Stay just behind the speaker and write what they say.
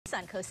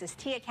Suncoast is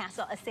Tia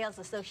Castle, a sales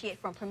associate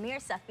from Premier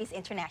Sotheby's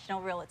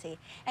International Realty.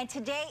 And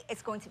today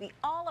it's going to be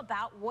all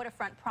about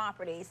waterfront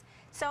properties.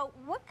 So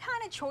what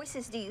kind of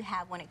choices do you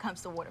have when it comes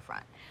to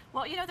waterfront?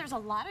 Well, you know, there's a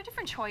lot of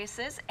different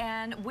choices,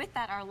 and with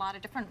that are a lot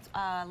of different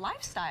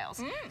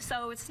lifestyles.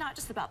 So it's not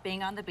just about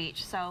being on the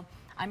beach. So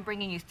I'm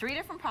bringing you 3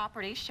 different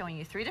properties, showing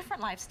you 3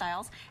 different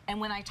lifestyles. And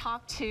when I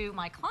talk to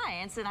my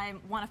clients and I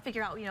want to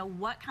figure out, you know,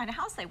 what kind of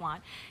house they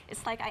want,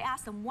 it's like I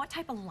ask them, what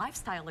type of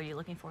lifestyle are you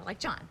looking for? Like,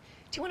 John,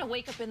 do you want to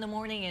wake up in the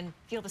morning and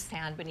feel the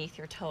sand beneath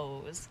your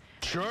toes?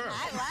 Sure.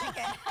 I like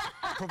it.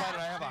 Provided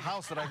I have a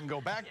house that I can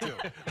go back to.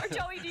 Or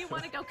Joey, do you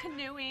want to go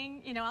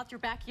canoeing, you know, out your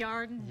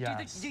backyard and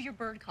do your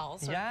bird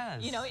calls? Or,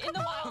 you know, in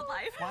the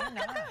wildlife. Why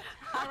not?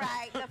 All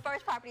right, the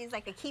first property is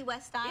like a Key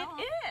West style?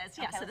 It is,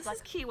 yeah. Okay, So this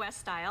is Key West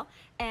style,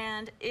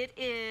 and it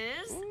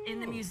is in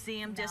the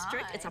museum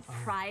district. It's a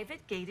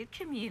private gated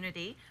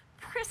community,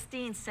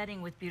 pristine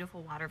setting with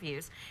beautiful water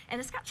views. And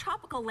it's got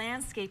tropical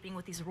landscaping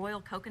with these royal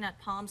coconut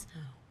palms,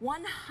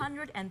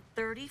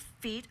 130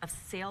 feet of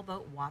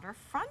sailboat water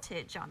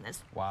frontage on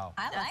this. Wow.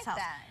 I like house.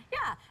 that.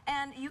 Yeah,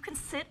 and you can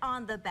sit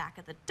on the back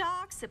of the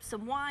dock, sip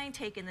some wine,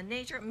 take in the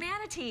nature.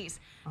 Manatees.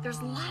 There's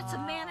lots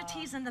of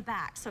manatees in the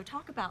back. So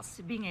talk about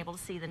being able to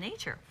see the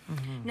nature.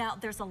 Now,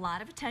 there's a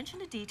lot of attention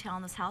to detail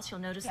in this house.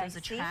 You'll notice there's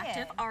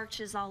attractive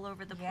arches all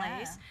over the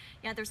place.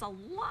 Yeah, there's a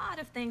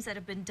lot of things that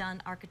have been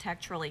done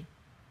architecturally.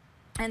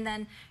 And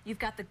then you've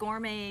got the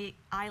gourmet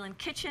island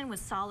kitchen with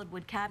solid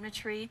wood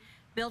cabinetry,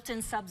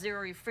 built-in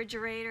sub-zero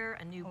refrigerator,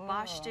 a new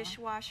Bosch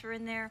dishwasher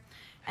in there.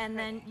 And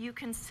then you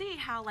can see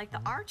how, like,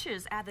 the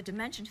arches add the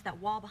dimension to that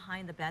wall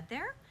behind the bed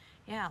there.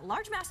 Yeah,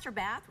 large master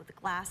bath with a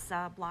glass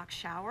block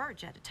shower,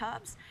 jetted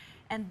tubs.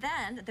 And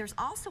then there's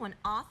also an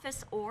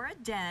office or a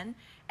den,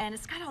 and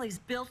it's got all these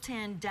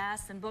built-in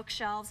desks and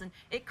bookshelves, and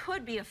it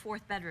could be a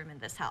 4th bedroom in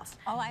this house.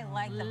 Oh, I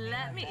like the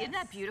Isn't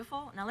that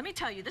beautiful? Now, let me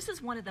tell you, this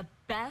is one of the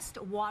best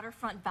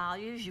waterfront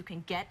values you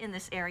can get in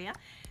this area.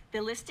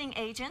 The listing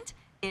agent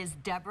is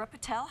Debra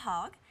Pitell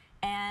Hauge,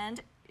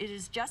 and it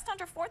is just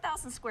under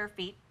 4,000 square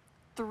feet,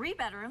 3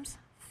 bedrooms,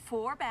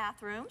 4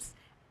 bathrooms.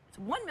 It's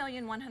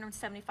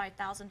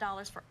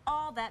 $1,175,000 for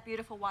all that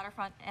beautiful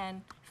waterfront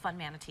and fun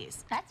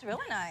manatees. That's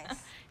really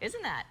nice.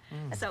 Isn't that?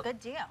 That's a good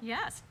deal.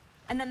 Yes.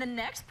 And then the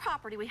next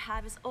property we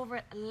have is over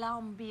at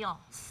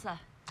L'Ambiance.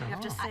 You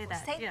have to say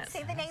that.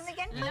 Say the name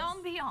again, please.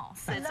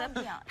 L'Ambiance. It's a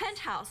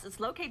penthouse. It's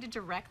located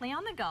directly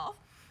on the Gulf,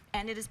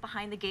 and it is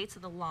behind the gates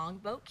of the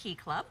Longboat Key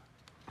Club.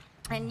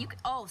 And you can,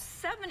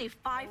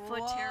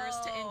 75-foot terrace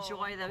to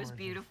enjoy those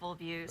beautiful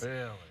views.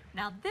 Really?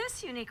 Now,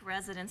 this unique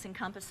residence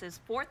encompasses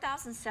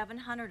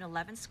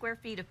 4,711 square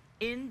feet of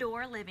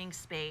indoor living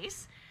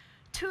space,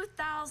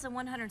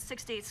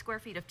 2,168 square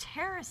feet of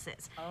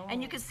terraces,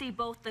 and you can see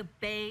both the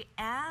bay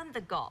and the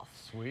Gulf.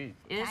 Sweet.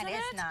 Isn't That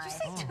is it? nice.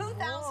 Did you say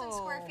 2,000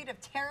 square feet of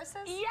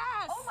terraces?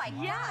 Yes. Oh my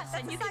gosh,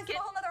 that's and you a can get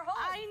whole other home.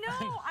 I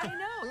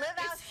know. Live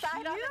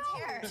outside on the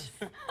terrace.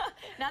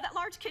 Now, that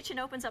large kitchen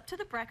opens up to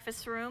the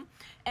breakfast room,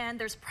 and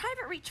there's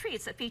private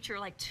retreats that feature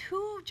like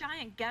 2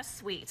 giant guest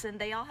suites, and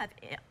they all have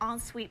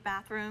ensuite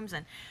bathrooms,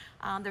 and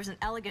there's an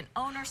elegant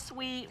owner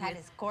suite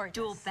with gorgeous.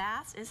 dual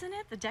baths, isn't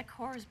it? The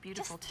decor is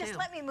beautiful too. Just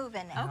let me move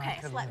in there. Okay.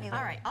 Just let me move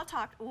All right, I'll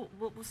talk.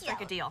 We'll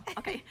strike a deal.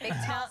 Okay. Big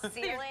tall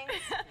ceilings.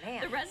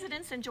 The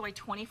residents enjoy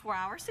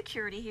 24-hour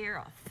security here,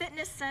 a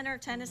fitness center,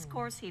 tennis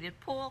courts, heated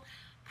pool,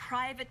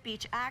 private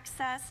beach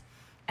access.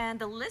 And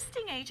the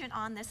listing agent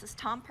on this is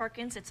Tom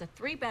Perkins. It's a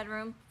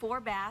 3-bedroom,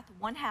 4-bath,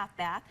 1/2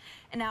 bath.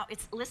 And now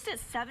it's listed at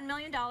 $7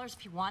 million.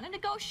 If you want to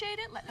negotiate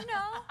it, let me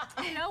know.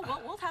 You know,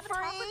 we'll have a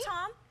talk with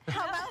Tom.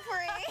 How about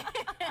free?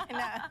 No.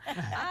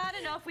 I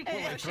don't know if we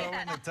can negotiate Throw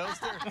in that. the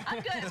toaster?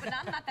 I'm good, but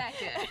I'm not that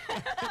good.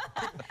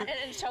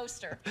 and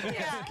toaster.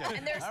 Yeah. Okay.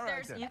 And there's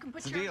then. you can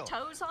put It's a your deal.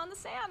 toes on the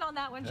sand on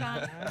that one,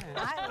 John.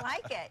 I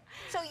like it.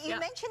 So you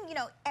mentioned, you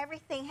know,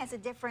 everything has a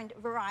different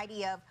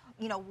variety of,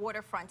 you know,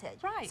 water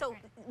frontage. Right. So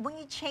when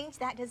you change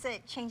that, does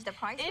it change the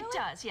price? It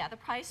does, yeah. The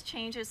price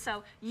changes.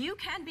 So you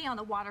can be on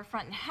the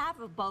waterfront and have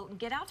a boat and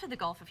get out to the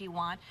Gulf if you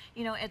want,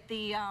 you know, at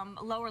the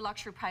lower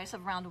luxury price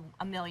of around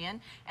 $1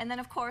 million. And then,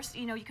 of course,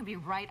 you know, you can be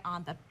right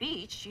on the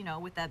beach, you know,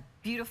 with that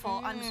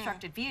beautiful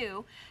unobstructed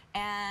view.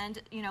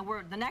 And, you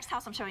know, the next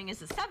house I'm showing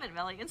is a $7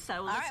 million.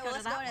 So let's go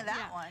to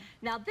that one.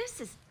 Now, this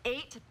is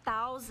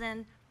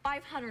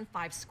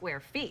 8,505 square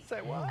feet.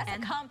 Say what? That's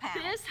a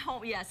compound. This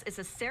home, yes, is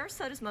a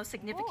Sarasota's most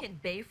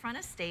significant bayfront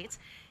estates.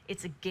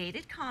 It's a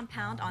gated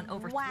compound on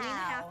over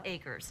 3.5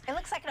 acres. It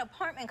looks like an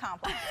apartment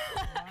complex.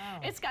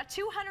 It's got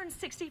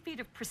 260 feet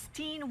of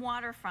pristine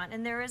waterfront,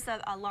 and there is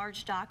a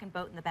large dock and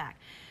boat in the back.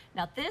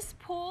 Now, this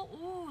pool,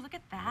 ooh, look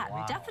at that.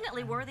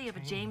 Definitely worthy of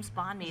a James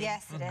Bond meeting.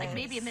 Yes, it is. Like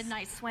maybe a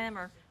midnight swim,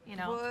 or, you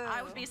know,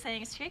 I would be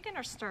saying it's shaken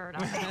or stirred.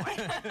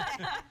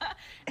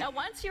 Now,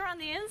 once you're on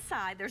the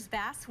inside, there's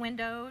vast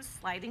windows,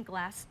 sliding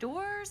glass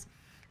doors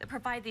that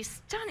provide these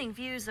stunning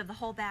views of the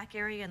whole back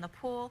area and the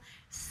pool,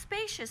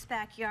 spacious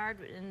backyard,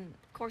 and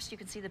of course you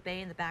can see the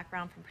bay in the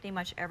background from pretty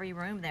much every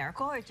room there.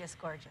 Gorgeous,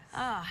 gorgeous.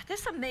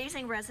 This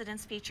amazing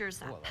residence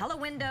features Pella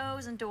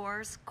windows and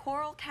doors,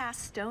 coral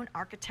cast stone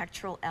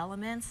architectural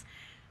elements,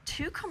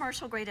 2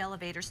 commercial grade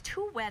elevators,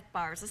 2 wet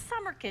bars, a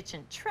summer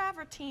kitchen,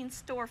 travertine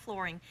store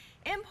flooring,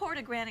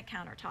 imported granite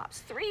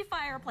countertops, 3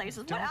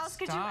 fireplaces. What else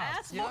could you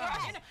ask for?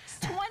 Yes.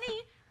 20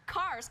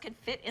 cars could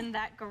fit in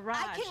that garage.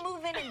 I can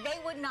move in and they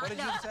would not What did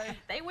know. you say?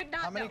 They would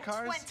not How many know.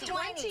 cars?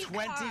 20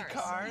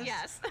 cars?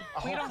 Yes. A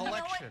whole You know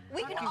what? collection.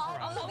 We can Wow.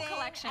 all A whole move in.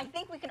 collection. I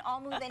think we can all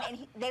move in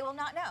and they will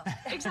not know.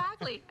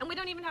 Exactly. And we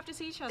don't even have to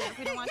see each other if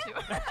we don't want to.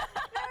 There we go.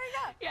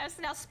 Yes.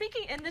 Now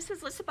speaking, and this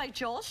is listed by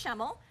Joel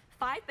Schemmel.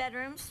 5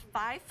 bedrooms,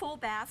 5 full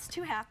baths,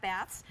 2 half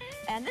baths,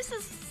 and this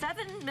is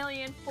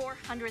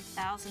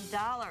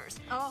 $7,400,000.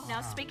 Oh.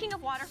 Now, speaking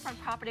of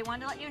waterfront property, I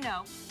wanted to let you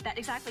know that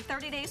exactly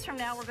 30 days from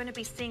now, we're going to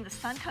be seeing the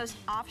Suncoast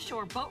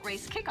Offshore Boat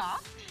Race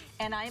kickoff,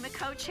 and I am a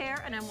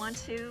co-chair, and I want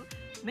to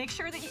make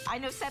sure that I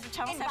know Channel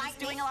 7 is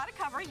doing a lot of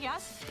covering,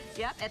 yes.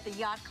 Yep, at the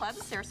Yacht Club,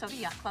 the Sarasota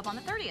Yacht Club on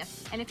the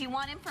 30th. And if you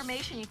want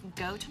information, you can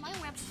go to my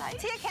website.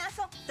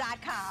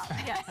 TiaCastle.com.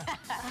 Yes.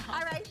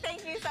 All right,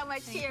 thank you so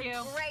much, Tia. Thank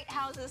you. Great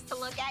houses to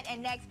look at.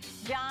 And next,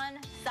 John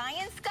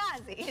Science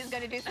Skazi is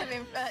going to do some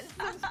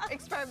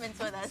experiments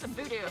with us. Some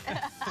voodoo.